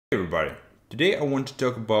Hey everybody, today I want to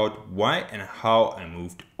talk about why and how I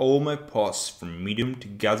moved all my posts from Medium to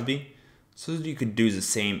Gatsby so that you could do the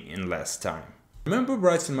same in less time. I remember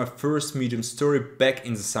writing my first Medium story back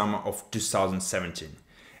in the summer of 2017.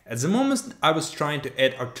 At the moment I was trying to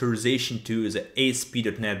add authorization to the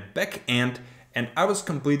ASP.NET backend and I was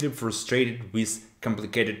completely frustrated with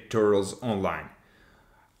complicated tutorials online.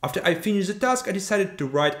 After I finished the task, I decided to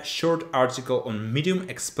write a short article on Medium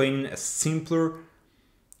explaining a simpler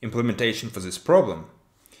implementation for this problem.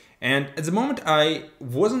 And at the moment I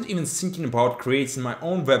wasn't even thinking about creating my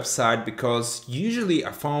own website because usually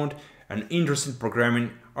I found an interesting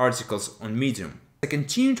programming articles on Medium. I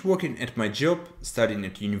continued working at my job, studying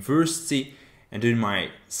at university, and doing my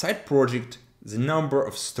side project, the number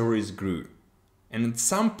of stories grew. And at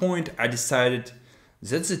some point I decided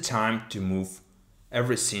that's the time to move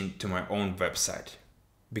everything to my own website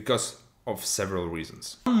because of several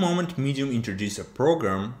reasons. One moment Medium introduced a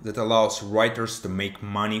program that allows writers to make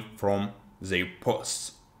money from their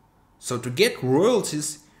posts. So to get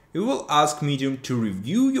royalties, you will ask Medium to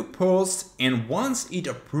review your posts, and once it's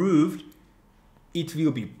approved, it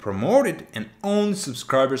will be promoted and only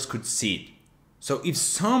subscribers could see it. So if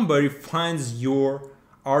somebody finds your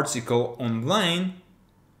article online,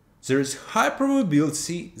 there is high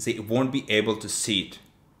probability they won't be able to see it.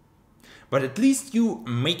 But at least you are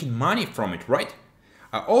making money from it, right?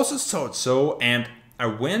 I also thought so, and I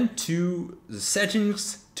went to the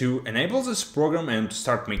settings to enable this program and to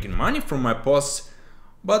start making money from my posts,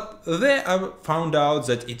 but there I found out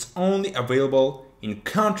that it's only available in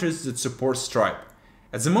countries that support Stripe.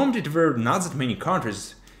 At the moment it were not that many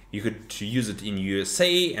countries. You could use it in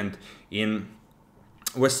USA and in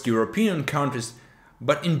West European countries,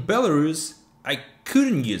 but in Belarus I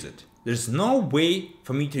couldn't use it. There's no way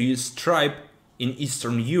for me to use Stripe in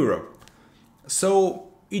Eastern Europe, so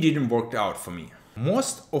it didn't work out for me.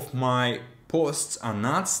 Most of my posts are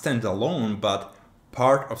not standalone but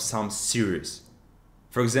part of some series.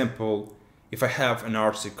 For example, if I have an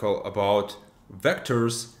article about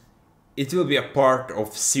vectors, it will be a part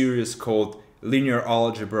of series called Linear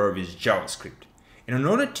Algebra with JavaScript. And in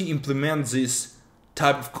order to implement this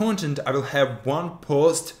type of content, I will have one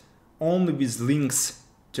post only with links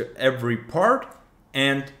to every part,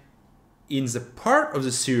 and in the part of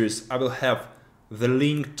the series I will have the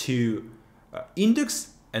link to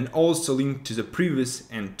index and also link to the previous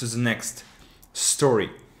and to the next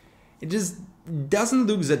story. It just doesn't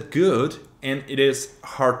look that good and it is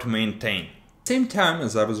hard to maintain. At the same time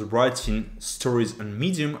as I was writing stories on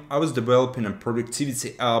Medium, I was developing a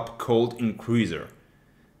productivity app called Increaser.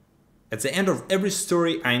 At the end of every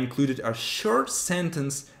story I included a short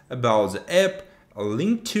sentence about the app, a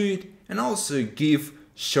link to it, and also a GIF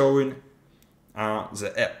showing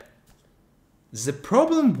the app. The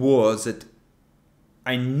problem was that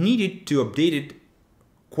I needed to update it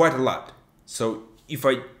quite a lot. So if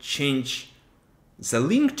I change the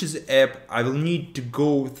link to the app, I will need to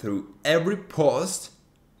go through every post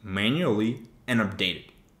manually and update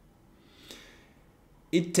it.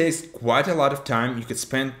 It takes quite a lot of time. You could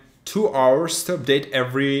spend 2 hours to update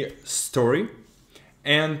every story,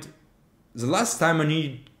 and the last time I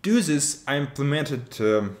needed to do this, I implemented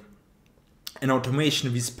an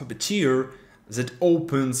automation with Puppeteer that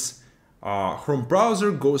opens Chrome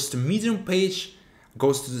browser, goes to Medium page,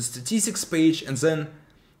 goes to the statistics page, and then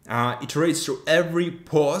iterates through every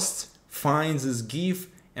post, finds this GIF,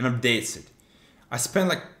 and updates it. I spent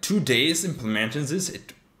like 2 days implementing this.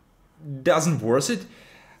 It doesn't worth it,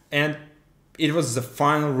 and it was the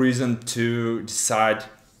final reason to decide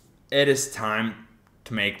it is time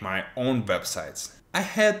to make my own websites. I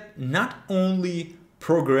had not only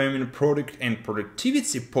programming, product and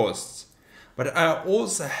productivity posts, but I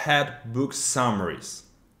also had book summaries.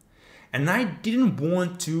 And I didn't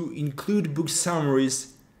want to include book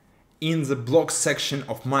summaries in the blog section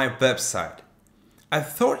of my website. I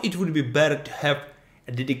thought it would be better to have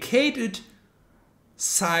a dedicated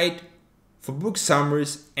site for book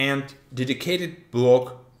summaries and dedicated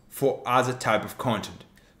blog for other type of content.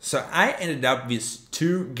 So I ended up with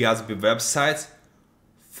 2 Gatsby websites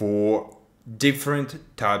for different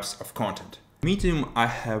types of content. Medium, I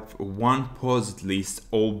have one post that lists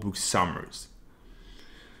all book summaries.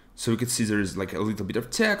 So you can see there is like a little bit of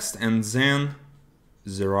text, and then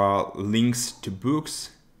there are links to books.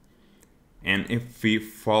 And if we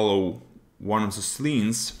follow one of those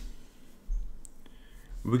links,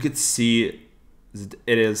 we could see that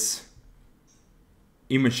it is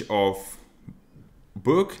image of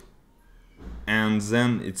book, and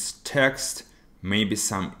then it's text, maybe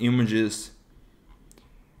some images,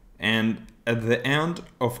 and at the end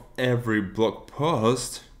of every blog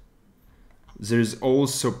post there is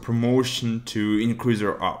also promotion to increase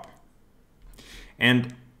or up.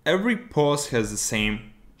 And every post has the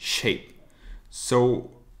same shape.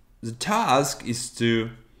 So the task is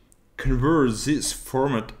to convert this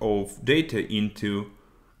format of data into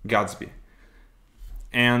Gatsby.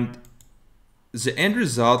 And the end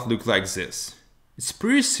result looks like this. It's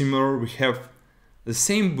pretty similar. We have the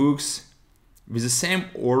same books with the same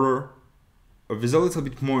order, with a little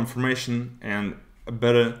bit more information and a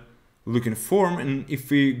better looking form. And if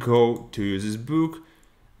we go to this book,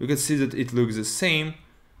 we can see that it looks the same,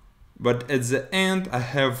 but at the end I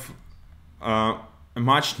have a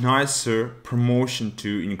much nicer promotion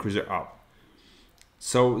to increase it up.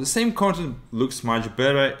 So the same content looks much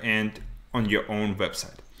better and on your own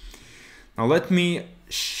website. Now let me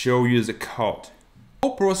show you the code.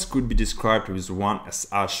 All process could be described with one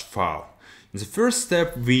sh file. In the first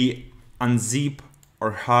step, we unzip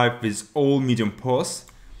or hide with all Medium posts.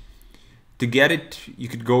 To get it, you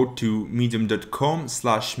could go to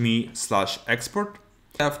medium.com/me/export.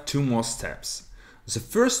 I have two more steps. The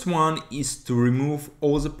first one is to remove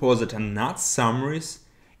all the posts that are not summaries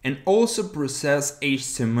and also process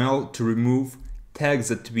HTML to remove tags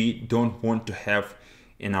that we don't want to have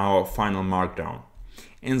in our final markdown.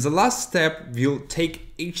 And the last step will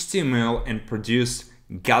take HTML and produce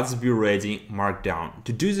Gatsby ready markdown.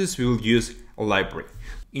 To do this, we will use a library.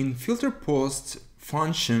 In filter posts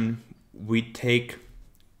function, we take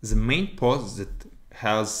the main post that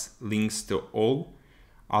has links to all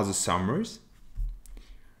other summaries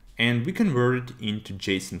and we convert it into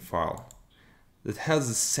JSON file that has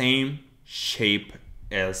the same shape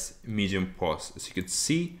as Medium post. As you can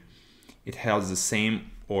see, it has the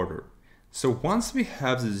same order. So once we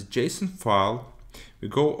have this JSON file, we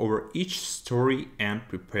go over each story and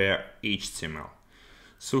prepare HTML.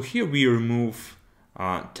 So here we remove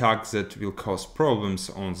tags that will cause problems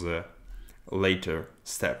on the later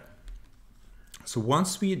step. So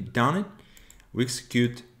once we've done it, we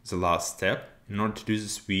execute the last step. In order to do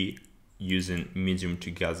this, we using Medium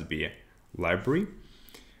to Gatsby library.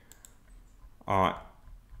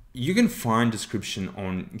 You can find description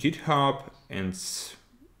on GitHub and it's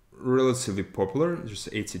relatively popular. There's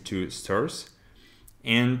 82 stars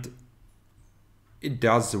and it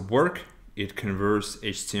does the work. It converts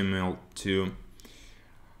HTML to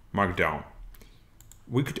Markdown.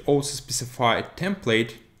 We could also specify a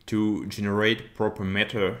template to generate proper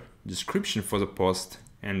meta description for the post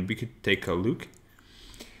and we could take a look.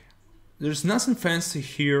 There's nothing fancy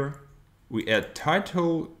here. We add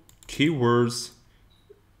title, keywords,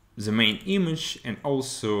 the main image and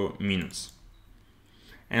also minutes.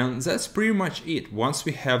 And that's pretty much it. Once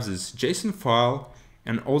we have this JSON file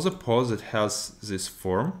and all the posts that has this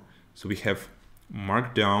form, so we have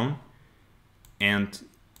Markdown and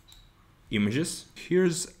images.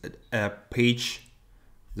 Here's a page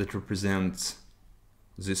that represents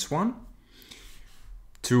this one.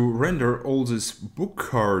 To render all these book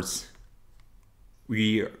cards,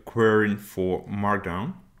 we query for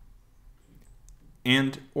Markdown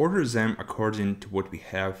and order them according to what we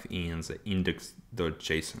have in the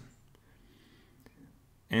index.json.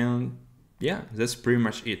 And yeah, that's pretty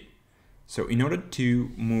much it. So in order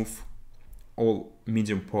to move all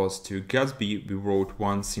Medium posts to Gatsby, we wrote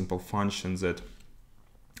one simple function that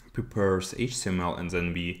prepares HTML and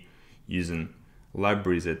then we using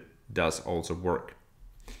library that does all the work.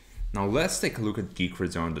 Now let's take a look at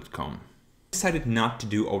geekredzone.com. I decided not to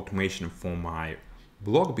do automation for my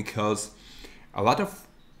blog because a lot of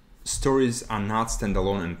stories are not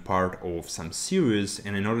standalone and part of some series,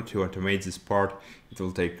 and in order to automate this part, it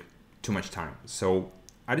will take too much time. So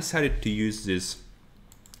I decided to use this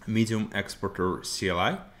Medium exporter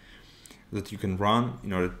CLI that you can run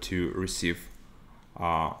in order to receive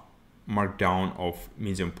markdown of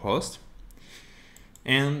Medium post.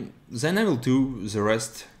 And then I will do the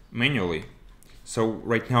rest manually. So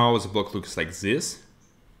right now the blog looks like this.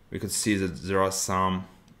 We could see that there are some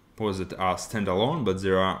posts that are standalone, but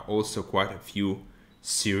there are also quite a few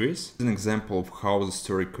series. An example of how the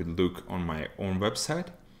story could look on my own website.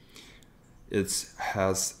 It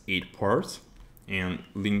has 8 parts and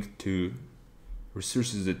linked to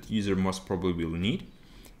resources that user most probably will need.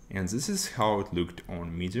 And this is how it looked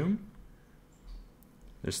on Medium.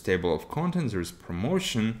 There's table of contents, there's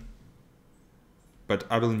promotion, but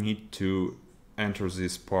I will need to enter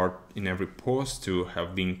this part in every post to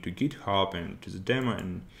have link to GitHub and to the demo,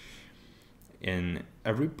 and in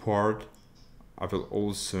every part I will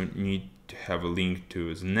also need to have a link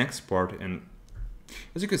to the next part. And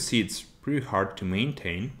as you can see, it's pretty hard to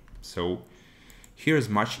maintain. So here is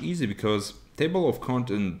much easier because table of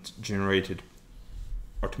content generated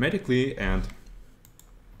automatically, and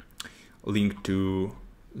link to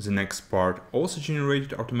the next part also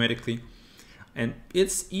generated automatically. And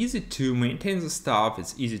it's easy to maintain the stuff,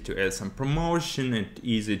 it's easy to add some promotion, and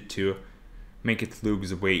easy to make it look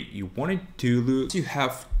the way you want it to look. You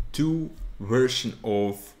have two versions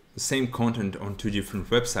of the same content on two different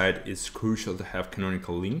websites. It's crucial to have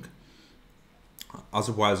canonical link.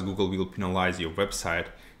 Otherwise, Google will penalize your website,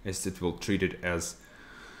 as it will treat it as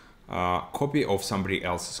a copy of somebody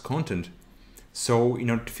else's content. So in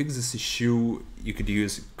order to fix this issue, you could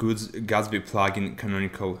use Gatsby plugin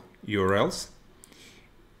canonical URLs.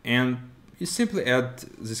 And you simply add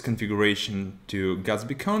this configuration to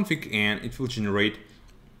Gatsby config, and it will generate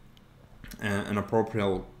an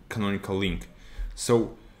appropriate canonical link.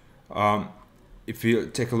 So if you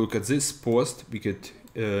take a look at this post, we could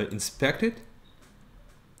inspect it,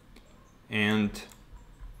 and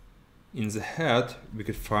in the head we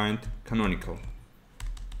could find canonical,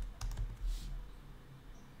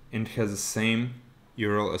 and it has the same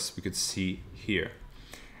URL as we could see here.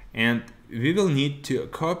 And we will need to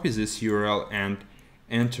copy this URL and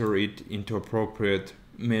enter it into appropriate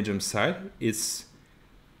Medium site. It's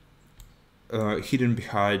hidden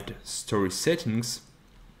behind story settings.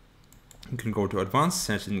 You can go to advanced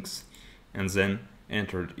settings and then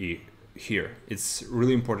enter it here. It's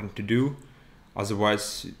really important to do,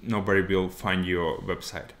 otherwise nobody will find your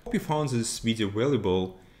website. Hope you found this video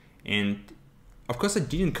valuable, and of course I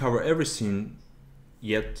didn't cover everything,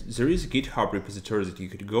 yet there is a GitHub repository that you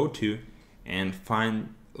could go to and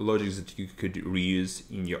find logic that you could reuse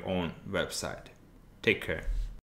in your own website. Take care.